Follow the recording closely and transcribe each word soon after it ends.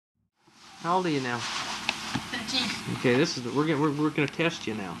How old are you now? 13. Okay, this is we're gonna test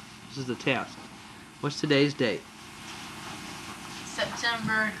you now. This is the test. What's today's date?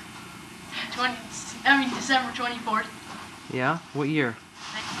 December 24th. Yeah. What year?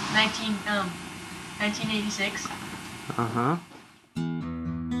 1986. Uh-huh.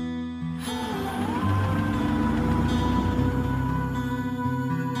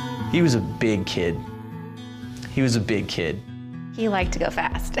 He was a big kid. He was a big kid. He liked to go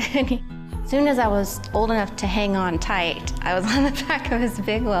fast. As soon as I was old enough to hang on tight, I was on the back of his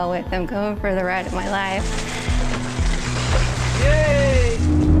big wheel with him, going for the ride of my life. Yay!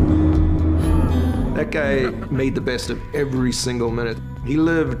 That guy made the best of every single minute. He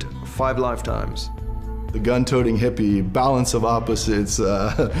lived 5 lifetimes. The gun-toting hippie, balance of opposites,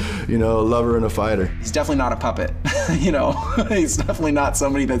 you know, a lover and a fighter. He's definitely not a puppet, you know? He's definitely not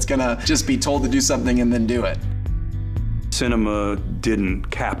somebody that's gonna just be told to do something and then do it. Cinema didn't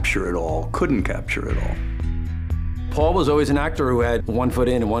capture it all, couldn't capture it all. Paul was always an actor who had 1 foot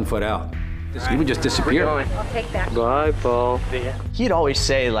in and 1 foot out. He would just disappear. I'll take that. Bye, Paul. He'd always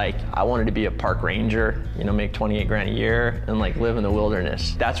say, like, I wanted to be a park ranger, you know, make 28 grand a year and, like, live in the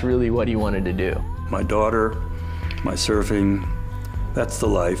wilderness. That's really what he wanted to do. My daughter, my surfing, that's the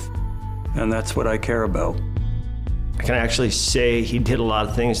life, and that's what I care about. I can actually say he did a lot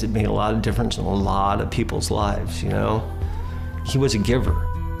of things that made a lot of difference in a lot of people's lives, you know? He was a giver.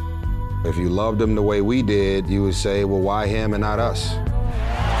 If you loved him the way we did, you would say, well, why him and not us?